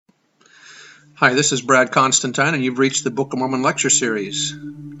Hi, this is Brad Constantine, and you've reached the Book of Mormon lecture series.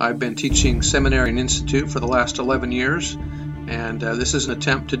 I've been teaching seminary and institute for the last 11 years, and this is an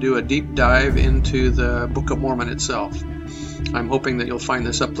attempt to do a deep dive into the Book of Mormon itself. I'm hoping that you'll find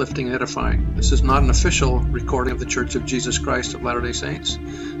this uplifting and edifying. This is not an official recording of the Church of Jesus Christ of Latter-day Saints,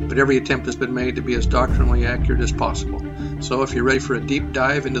 but every attempt has been made to be as doctrinally accurate as possible. So if you're ready for a deep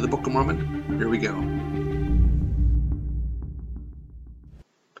dive into the Book of Mormon, here we go.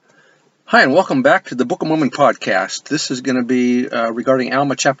 Hi, and welcome back to the Book of Mormon podcast. This is going to be regarding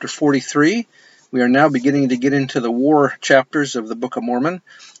Alma chapter 43. We are now beginning to get into the war chapters of the Book of Mormon,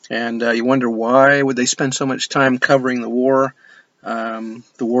 and you wonder why would they spend so much time covering the wars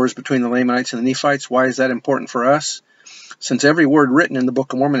between the Lamanites and the Nephites. Why is that important for us? Since every word written in the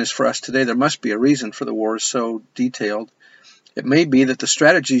Book of Mormon is for us today, there must be a reason for the wars so detailed. It may be that the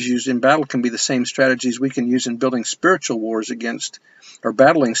strategies used in battle can be the same strategies we can use in building spiritual wars against, or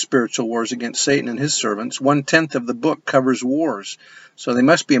battling spiritual wars against Satan and his servants. 1/10 of the book covers wars, so they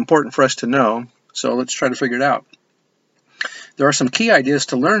must be important for us to know. So let's try to figure it out. There are some key ideas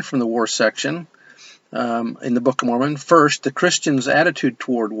to learn from the war section in the Book of Mormon. First, the Christian's attitude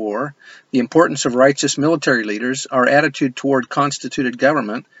toward war, the importance of righteous military leaders, our attitude toward constituted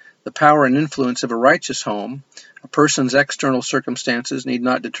government, the power and influence of a righteous home. A person's external circumstances need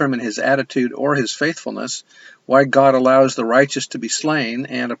not determine his attitude or his faithfulness, why God allows the righteous to be slain,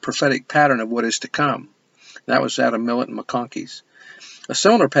 and a prophetic pattern of what is to come. That was Adam Millett and McConkeys. A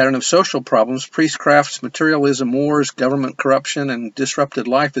similar pattern of social problems, priestcrafts, materialism, wars, government corruption, and disrupted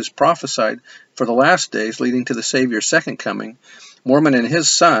life is prophesied for the last days leading to the Savior's second coming. Mormon and his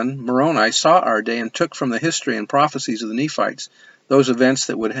son, Moroni, saw our day and took from the history and prophecies of the Nephites those events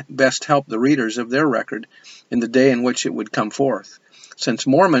that would best help the readers of their record in the day in which it would come forth. Since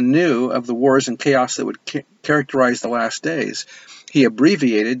Mormon knew of the wars and chaos that would characterize the last days, he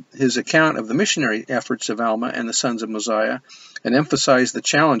abbreviated his account of the missionary efforts of Alma and the sons of Mosiah and emphasized the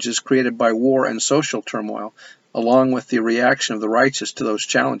challenges created by war and social turmoil, along with the reaction of the righteous to those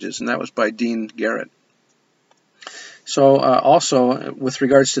challenges, and that was by Dean Garrett. So also, with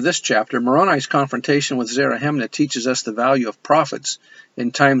regards to this chapter, Moroni's confrontation with Zerahemnah teaches us the value of prophets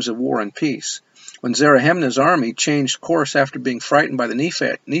in times of war and peace. When Zerahemnah's army changed course after being frightened by the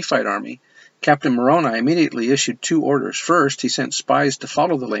Nephite army, Captain Moroni immediately issued two orders. First, he sent spies to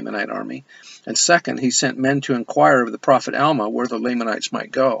follow the Lamanite army, and second, he sent men to inquire of the prophet Alma where the Lamanites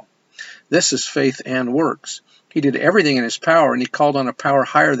might go. This is faith and works. He did everything in his power, and he called on a power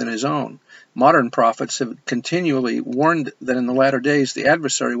higher than his own. Modern prophets have continually warned that in the latter days the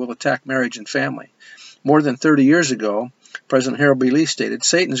adversary will attack marriage and family. More than 30 years ago, President Harold B. Lee stated,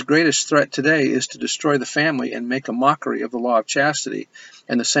 "Satan's greatest threat today is to destroy the family and make a mockery of the law of chastity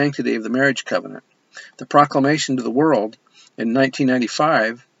and the sanctity of the marriage covenant." The proclamation to the world in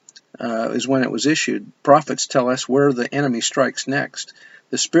 1995 is when it was issued. Prophets tell us where the enemy strikes next.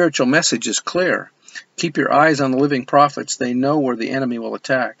 The spiritual message is clear. Keep your eyes on the living prophets. They know where the enemy will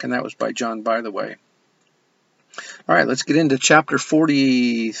attack. And that was by John By-the-Way. All right, let's get into chapter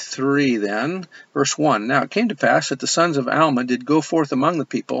 43 then, verse 1. Now it came to pass that the sons of Alma did go forth among the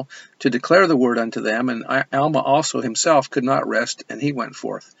people to declare the word unto them, and Alma also himself could not rest, and he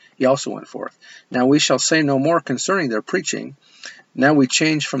also went forth. Now we shall say no more concerning their preaching. Now we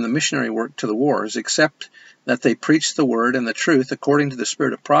change from the missionary work to the wars, except that they preached the word and the truth according to the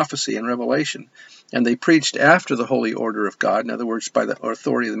spirit of prophecy and revelation. And they preached after the holy order of God, in other words, by the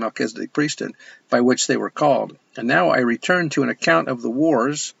authority of the Melchizedek priesthood, by which they were called. And now I return to an account of the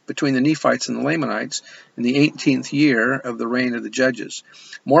wars between the Nephites and the Lamanites in the 18th year of the reign of the judges.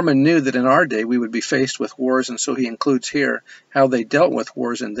 Mormon knew that in our day we would be faced with wars, and so he includes here how they dealt with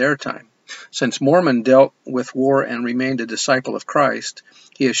wars in their time. Since Mormon dealt with war and remained a disciple of Christ,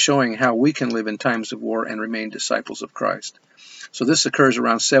 he is showing how we can live in times of war and remain disciples of Christ. So this occurs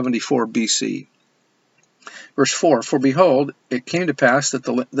around 74 BC. Verse 4, For behold, it came to pass that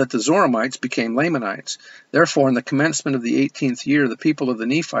the Zoramites became Lamanites. Therefore, in the commencement of the 18th year, the people of the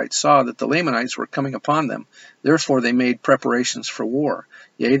Nephites saw that the Lamanites were coming upon them. Therefore they made preparations for war.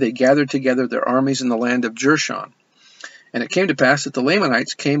 Yea, they gathered together their armies in the land of Jershon. And it came to pass that the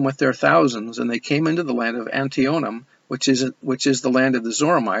Lamanites came with their thousands, and they came into the land of Antionum, which is the land of the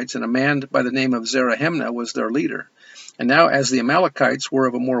Zoramites, and a man by the name of Zerahemnah was their leader. And now as the Amalekites were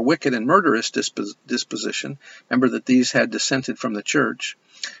of a more wicked and murderous disposition, remember that these had dissented from the church,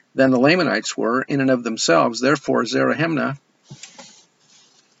 than the Lamanites were in and of themselves. Therefore Zerahemnah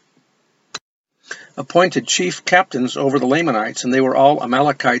appointed chief captains over the Lamanites, and they were all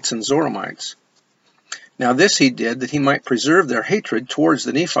Amalekites and Zoramites. Now this he did that he might preserve their hatred towards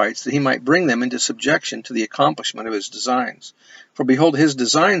the Nephites, that he might bring them into subjection to the accomplishment of his designs. For behold, his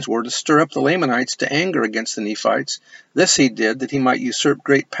designs were to stir up the Lamanites to anger against the Nephites. This he did that he might usurp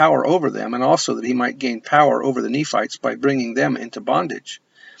great power over them, and also that he might gain power over the Nephites by bringing them into bondage.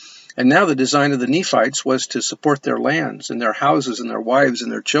 And now the design of the Nephites was to support their lands, and their houses, and their wives,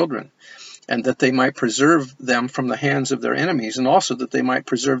 and their children, and that they might preserve them from the hands of their enemies, and also that they might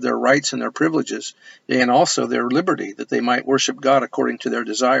preserve their rights and their privileges, yea, and also their liberty, that they might worship God according to their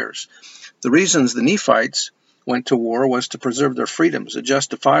desires. The reasons the Nephites went to war was to preserve their freedoms, a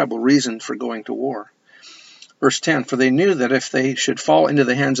justifiable reason for going to war. Verse 10, for they knew that if they should fall into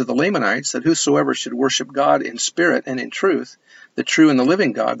the hands of the Lamanites, that whosoever should worship God in spirit and in truth, the true and the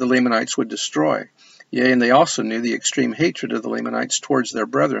living God, the Lamanites would destroy. Yea, and they also knew the extreme hatred of the Lamanites towards their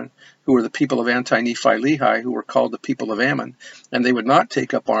brethren, who were the people of Anti-Nephi-Lehi, who were called the people of Ammon, and they would not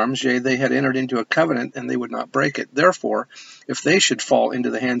take up arms, yea, they had entered into a covenant, and they would not break it. Therefore, if they should fall into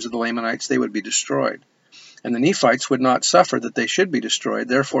the hands of the Lamanites, they would be destroyed. And the Nephites would not suffer that they should be destroyed,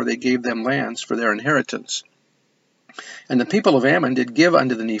 therefore they gave them lands for their inheritance. And the people of Ammon did give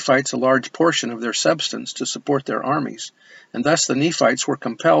unto the Nephites a large portion of their substance to support their armies. And thus the Nephites were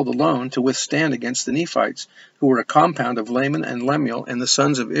compelled alone to withstand against the Nephites, who were a compound of Laman and Lemuel and the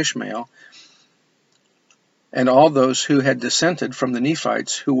sons of Ishmael, and all those who had descended from the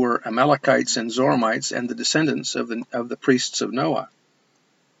Nephites, who were Amalekites and Zoramites, and the descendants of the priests of Noah.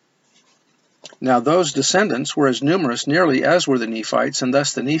 Now those descendants were as numerous nearly as were the Nephites, and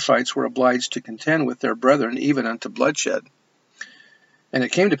thus the Nephites were obliged to contend with their brethren even unto bloodshed. And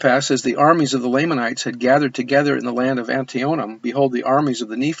it came to pass, as the armies of the Lamanites had gathered together in the land of Antionum, behold, the armies of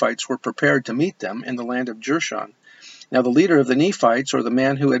the Nephites were prepared to meet them in the land of Jershon. Now the leader of the Nephites, or the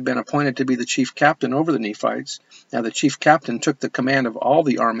man who had been appointed to be the chief captain over the Nephites, now the chief captain took the command of all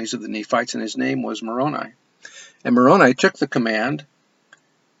the armies of the Nephites, and his name was Moroni. And Moroni took the command,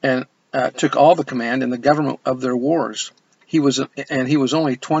 and took all the command in the government of their wars. He was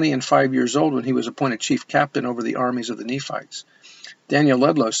only 25 years old when he was appointed chief captain over the armies of the Nephites. Daniel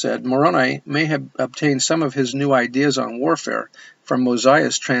Ludlow said, Moroni may have obtained some of his new ideas on warfare from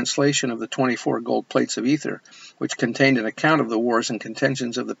Mosiah's translation of the 24 gold plates of Ether, which contained an account of the wars and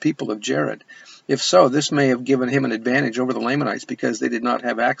contentions of the people of Jared. If so, this may have given him an advantage over the Lamanites, because they did not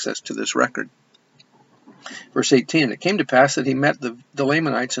have access to this record. Verse 18, it came to pass that he met the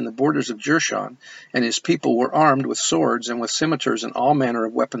Lamanites in the borders of Jershon, and his people were armed with swords and with scimitars and all manner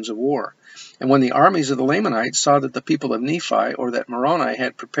of weapons of war. And when the armies of the Lamanites saw that the people of Nephi, or that Moroni,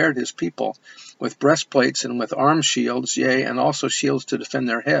 had prepared his people with breastplates and with arm shields, yea, and also shields to defend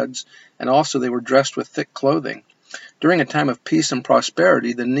their heads, and also they were dressed with thick clothing. During a time of peace and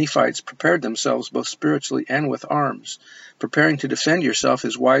prosperity, the Nephites prepared themselves both spiritually and with arms. Preparing to defend yourself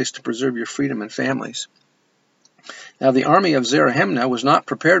is wise to preserve your freedom and families. Now the army of Zarahemnah was not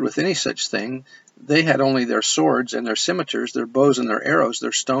prepared with any such thing. They had only their swords and their scimitars, their bows and their arrows,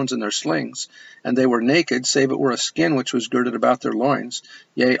 their stones and their slings. And they were naked, save it were a skin which was girded about their loins.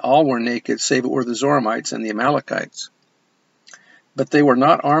 Yea, all were naked, save it were the Zoramites and the Amalekites. But they were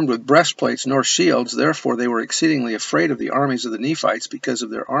not armed with breastplates nor shields, therefore they were exceedingly afraid of the armies of the Nephites because of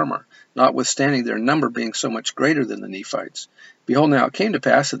their armor, notwithstanding their number being so much greater than the Nephites. Behold, now it came to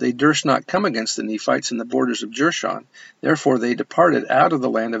pass that they durst not come against the Nephites in the borders of Jershon. Therefore they departed out of the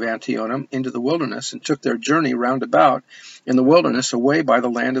land of Antionum into the wilderness, and took their journey round about in the wilderness away by the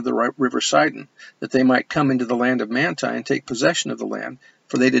land of the river Sidon, that they might come into the land of Manti and take possession of the land,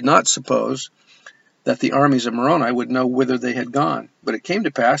 for they did not suppose that the armies of Moroni would know whither they had gone. But it came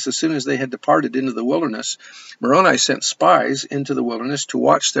to pass, as soon as they had departed into the wilderness, Moroni sent spies into the wilderness to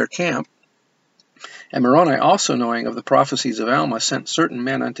watch their camp. And Moroni, also knowing of the prophecies of Alma, sent certain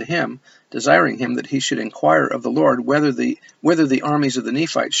men unto him, desiring him that he should inquire of the Lord whither the armies of the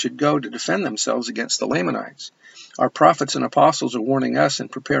Nephites should go to defend themselves against the Lamanites. Our prophets and apostles are warning us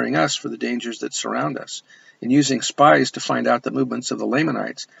and preparing us for the dangers that surround us. In using spies to find out the movements of the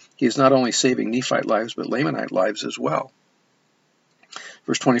Lamanites, he is not only saving Nephite lives, but Lamanite lives as well.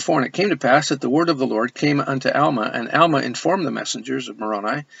 Verse 24, and it came to pass that the word of the Lord came unto Alma, and Alma informed the messengers of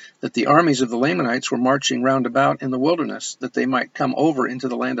Moroni that the armies of the Lamanites were marching round about in the wilderness, that they might come over into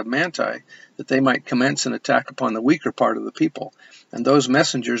the land of Manti, that they might commence an attack upon the weaker part of the people. And those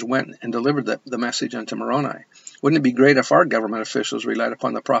messengers went and delivered the message unto Moroni. Wouldn't it be great if our government officials relied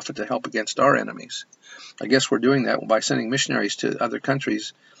upon the prophet to help against our enemies? I guess we're doing that by sending missionaries to other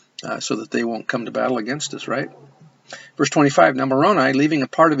countries so that they won't come to battle against us, right? Verse 25, now Moroni, leaving a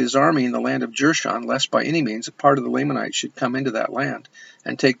part of his army in the land of Jershon, lest by any means a part of the Lamanites should come into that land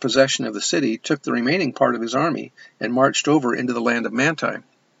and take possession of the city, took the remaining part of his army and marched over into the land of Manti.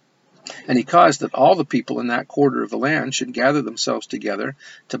 And he caused that all the people in that quarter of the land should gather themselves together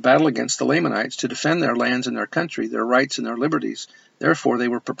to battle against the Lamanites, to defend their lands and their country, their rights and their liberties. Therefore they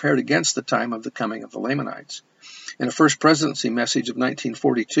were prepared against the time of the coming of the Lamanites. In a First Presidency message of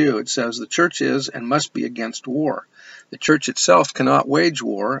 1942, it says, "The church is and must be against war. The church itself cannot wage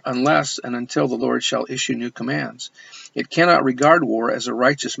war unless and until the Lord shall issue new commands. It cannot regard war as a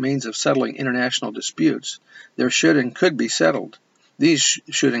righteous means of settling international disputes. There should and could be settled. These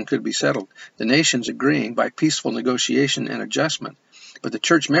should and could be settled, the nations agreeing by peaceful negotiation and adjustment. But the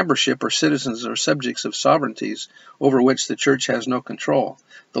church membership or citizens are subjects of sovereignties over which the church has no control.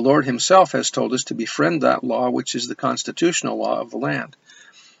 The Lord himself has told us to befriend that law which is the constitutional law of the land.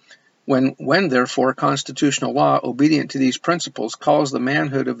 When therefore constitutional law, obedient to these principles, calls the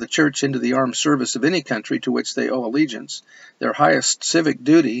manhood of the church into the armed service of any country to which they owe allegiance, their highest civic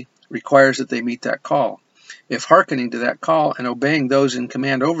duty requires that they meet that call. If hearkening to that call and obeying those in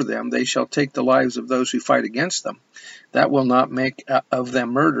command over them, they shall take the lives of those who fight against them, that will not make of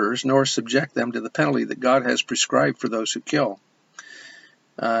them murderers, nor subject them to the penalty that God has prescribed for those who kill."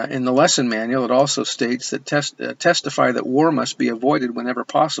 In the lesson manual, it also states that testify that war must be avoided whenever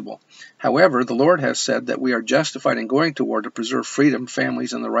possible. However, the Lord has said that we are justified in going to war to preserve freedom,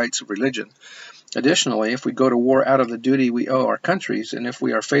 families, and the rights of religion. Additionally, if we go to war out of the duty we owe our countries, and if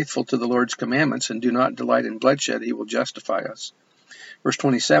we are faithful to the Lord's commandments and do not delight in bloodshed, he will justify us. Verse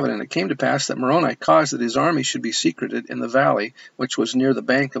 27, "And it came to pass that Moroni caused that his army should be secreted in the valley, which was near the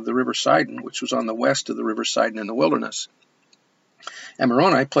bank of the river Sidon, which was on the west of the river Sidon in the wilderness. And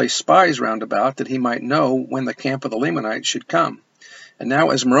Moroni placed spies round about, that he might know when the camp of the Lamanites should come. And now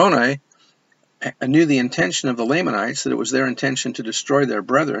as Moroni knew the intention of the Lamanites, that it was their intention to destroy their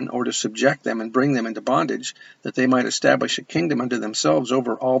brethren, or to subject them and bring them into bondage, that they might establish a kingdom unto themselves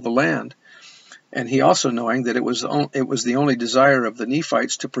over all the land. And he also knowing that it was the only desire of the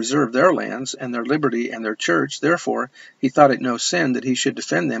Nephites to preserve their lands and their liberty and their church, therefore he thought it no sin that he should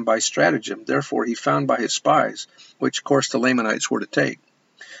defend them by stratagem. Therefore he found by his spies which course the Lamanites were to take.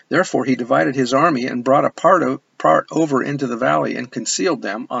 Therefore he divided his army and brought a part over into the valley and concealed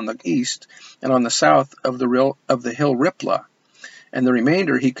them on the east and on the south of the hill Riplah. And the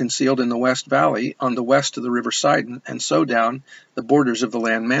remainder he concealed in the west valley on the west of the river Sidon, and so down the borders of the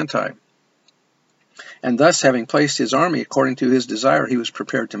land Manti. And thus, having placed his army according to his desire, he was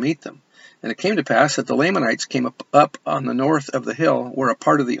prepared to meet them. And it came to pass that the Lamanites came up on the north of the hill, where a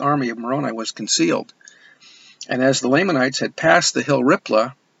part of the army of Moroni was concealed. And as the Lamanites had passed the hill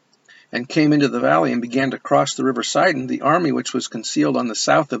Riplah, and came into the valley and began to cross the river Sidon, the army which was concealed on the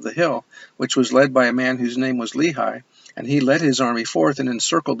south of the hill, which was led by a man whose name was Lehi, and he led his army forth and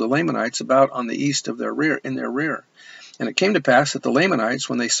encircled the Lamanites about on the east of their rear. And it came to pass that the Lamanites,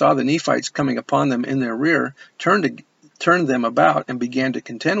 when they saw the Nephites coming upon them in their rear, turned them about and began to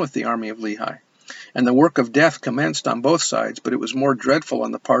contend with the army of Lehi. And the work of death commenced on both sides, but it was more dreadful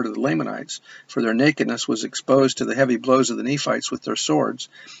on the part of the Lamanites, for their nakedness was exposed to the heavy blows of the Nephites with their swords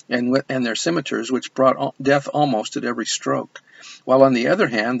and their scimitars, which brought death almost at every stroke. While on the other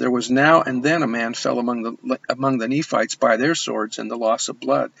hand, there was now and then a man fell among the Nephites by their swords and the loss of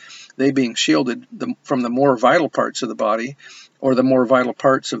blood, they being shielded from the more vital parts of the body, or the more vital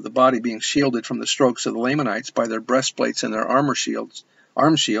parts of the body being shielded from the strokes of the Lamanites by their breastplates and their arm shields,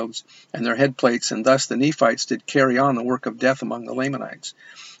 and their head plates, and thus the Nephites did carry on the work of death among the Lamanites.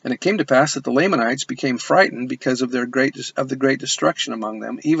 And it came to pass that the Lamanites became frightened because of the great destruction among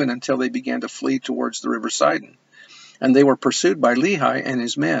them, even until they began to flee towards the river Sidon. And they were pursued by Lehi and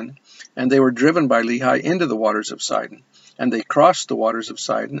his men, and they were driven by Lehi into the waters of Sidon. And they crossed the waters of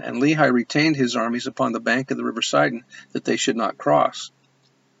Sidon, and Lehi retained his armies upon the bank of the river Sidon, that they should not cross.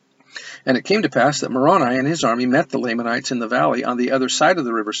 And it came to pass that Moroni and his army met the Lamanites in the valley on the other side of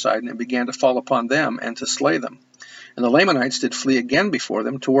the river Sidon, and began to fall upon them and to slay them. And the Lamanites did flee again before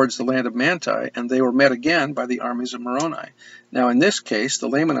them towards the land of Manti, and they were met again by the armies of Moroni. Now in this case the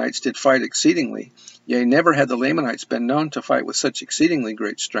Lamanites did fight exceedingly. Yea, never had the Lamanites been known to fight with such exceedingly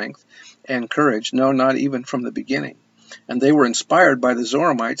great strength and courage, no, not even from the beginning. And they were inspired by the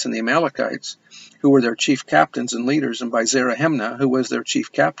Zoramites and the Amalekites, who were their chief captains and leaders, and by Zarahemnah, who was their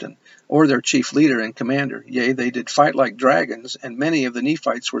chief captain, or their chief leader and commander. Yea, they did fight like dragons, and many of the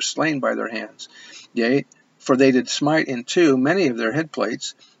Nephites were slain by their hands. Yea, for they did smite in two many of their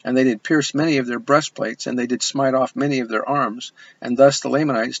headplates, and they did pierce many of their breastplates, and they did smite off many of their arms, and thus the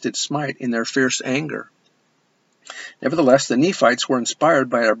Lamanites did smite in their fierce anger. Nevertheless, the Nephites were inspired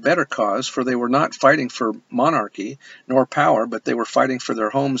by a better cause, for they were not fighting for monarchy nor power, but they were fighting for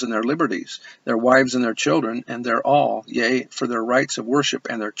their homes and their liberties, their wives and their children, and their all, yea, for their rights of worship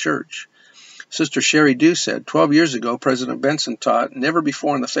and their church. Sister Sherry Dew said, 12 years ago, President Benson taught, never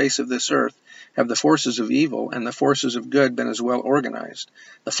before on the face of this earth have the forces of evil and the forces of good been as well organized.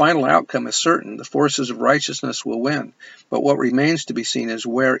 The final outcome is certain. The forces of righteousness will win. But what remains to be seen is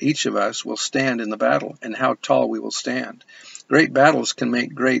where each of us will stand in the battle and how tall we will stand. Great battles can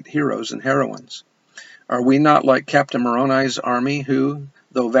make great heroes and heroines. Are we not like Captain Moroni's army who,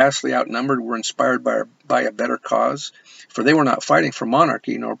 though vastly outnumbered, were inspired by a better cause? For they were not fighting for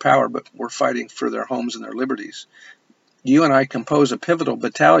monarchy nor power, but were fighting for their homes and their liberties. You and I compose a pivotal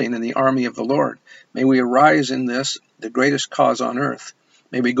battalion in the army of the Lord. May we arise in this, the greatest cause on earth.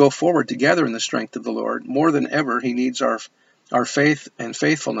 May we go forward together in the strength of the Lord. More than ever, he needs our faith and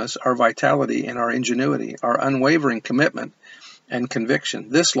faithfulness, our vitality and our ingenuity, our unwavering commitment and conviction.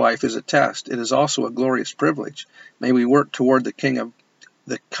 This life is a test. It is also a glorious privilege. May we work toward the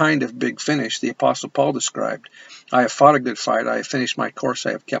kind of big finish the Apostle Paul described. I have fought a good fight. I have finished my course.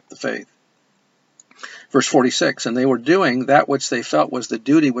 I have kept the faith. Verse 46, and they were doing that which they felt was the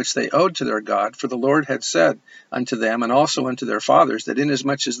duty which they owed to their God, for the Lord had said unto them and also unto their fathers, that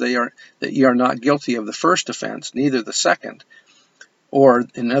inasmuch as that ye are not guilty of the first offense, neither the second, or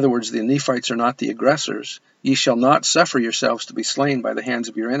in other words, the Nephites are not the aggressors, ye shall not suffer yourselves to be slain by the hands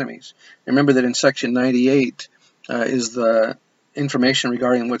of your enemies. Remember that in section 98 is the information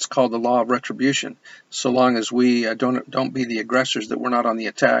regarding what's called the law of retribution. So long as we don't be the aggressors, that we're not on the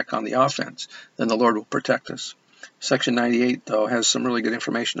attack, on the offense, then the Lord will protect us. Section 98, though, has some really good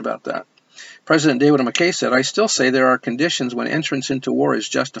information about that. President David McKay said, I still say there are conditions when entrance into war is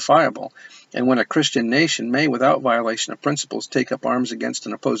justifiable, and when a Christian nation may, without violation of principles, take up arms against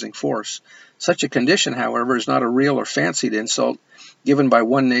an opposing force. Such a condition, however, is not a real or fancied insult given by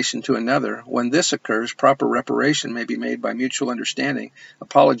one nation to another. When this occurs, proper reparation may be made by mutual understanding,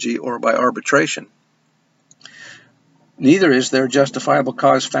 apology, or by arbitration. Neither is there justifiable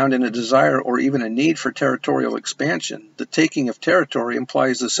cause found in a desire or even a need for territorial expansion. The taking of territory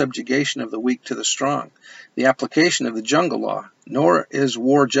implies the subjugation of the weak to the strong, the application of the jungle law. Nor is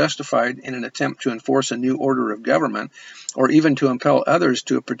war justified in an attempt to enforce a new order of government or even to impel others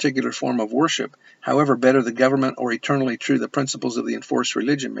to a particular form of worship, however better the government or eternally true the principles of the enforced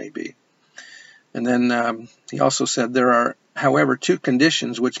religion may be. And then he also said there are, however, two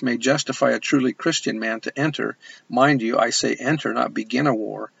conditions which may justify a truly Christian man to enter. Mind you, I say enter, not begin a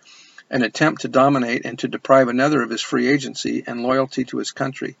war. An attempt to dominate and to deprive another of his free agency and loyalty to his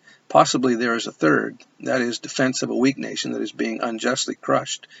country. Possibly there is a third, that is, defense of a weak nation that is being unjustly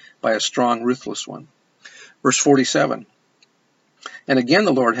crushed by a strong, ruthless one. Verse 47. And again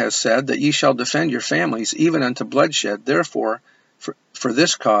the Lord has said that ye shall defend your families even unto bloodshed. Therefore, for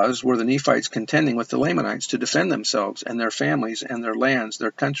this cause were the Nephites contending with the Lamanites to defend themselves and their families and their lands, their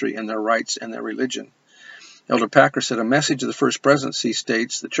country and their rights and their religion. Elder Packer said, a message of the First Presidency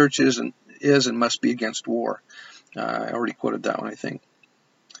states the church is and must be against war. I already quoted that one, I think.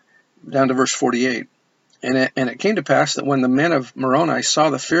 Down to verse 48. And it came to pass that when the men of Moroni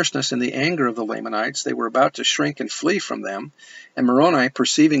saw the fierceness and the anger of the Lamanites, they were about to shrink and flee from them. And Moroni,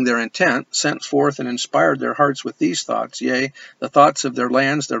 perceiving their intent, sent forth and inspired their hearts with these thoughts, yea, the thoughts of their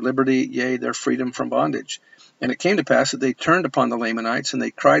lands, their liberty, yea, their freedom from bondage. And it came to pass that they turned upon the Lamanites, and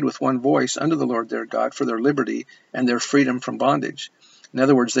they cried with one voice unto the Lord their God for their liberty and their freedom from bondage. In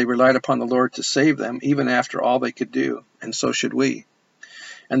other words, they relied upon the Lord to save them, even after all they could do, and so should we.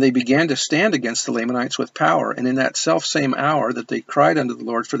 And they began to stand against the Lamanites with power, and in that selfsame hour that they cried unto the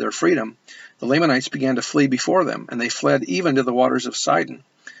Lord for their freedom, the Lamanites began to flee before them, and they fled even to the waters of Sidon.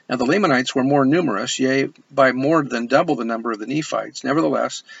 Now the Lamanites were more numerous, yea, by more than double the number of the Nephites.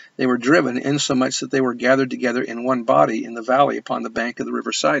 Nevertheless, they were driven insomuch that they were gathered together in one body in the valley upon the bank of the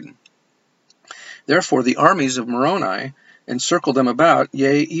river Sidon. Therefore the armies of Moroni encircled them about,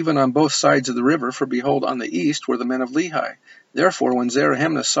 yea, even on both sides of the river, for behold, on the east were the men of Lehi. Therefore, when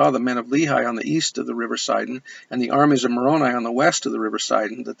Zarahemnah saw the men of Lehi on the east of the river Sidon, and the armies of Moroni on the west of the river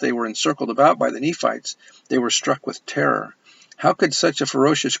Sidon, that they were encircled about by the Nephites, they were struck with terror. How could such a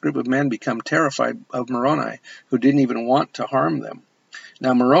ferocious group of men become terrified of Moroni, who didn't even want to harm them?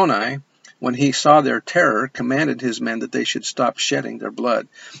 Now Moroni, when he saw their terror, commanded his men that they should stop shedding their blood.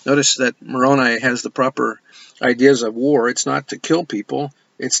 Notice that Moroni has the proper ideas of war. It's not to kill people,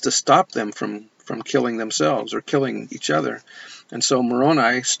 it's to stop them from killing themselves or killing each other. And so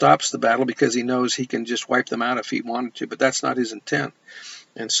Moroni stops the battle because he knows he can just wipe them out if he wanted to, but that's not his intent.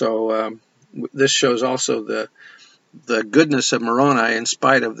 And so this shows also the goodness of Moroni in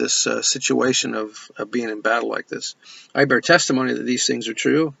spite of this situation of being in battle like this. I bear testimony that these things are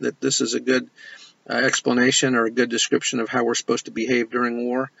true, that this is a good explanation or a good description of how we're supposed to behave during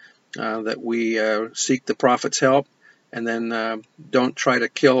war, that we seek the prophet's help and then don't try to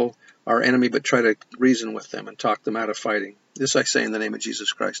kill our enemy, but try to reason with them and talk them out of fighting. This I say in the name of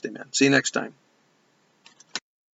Jesus Christ. Amen. See you next time.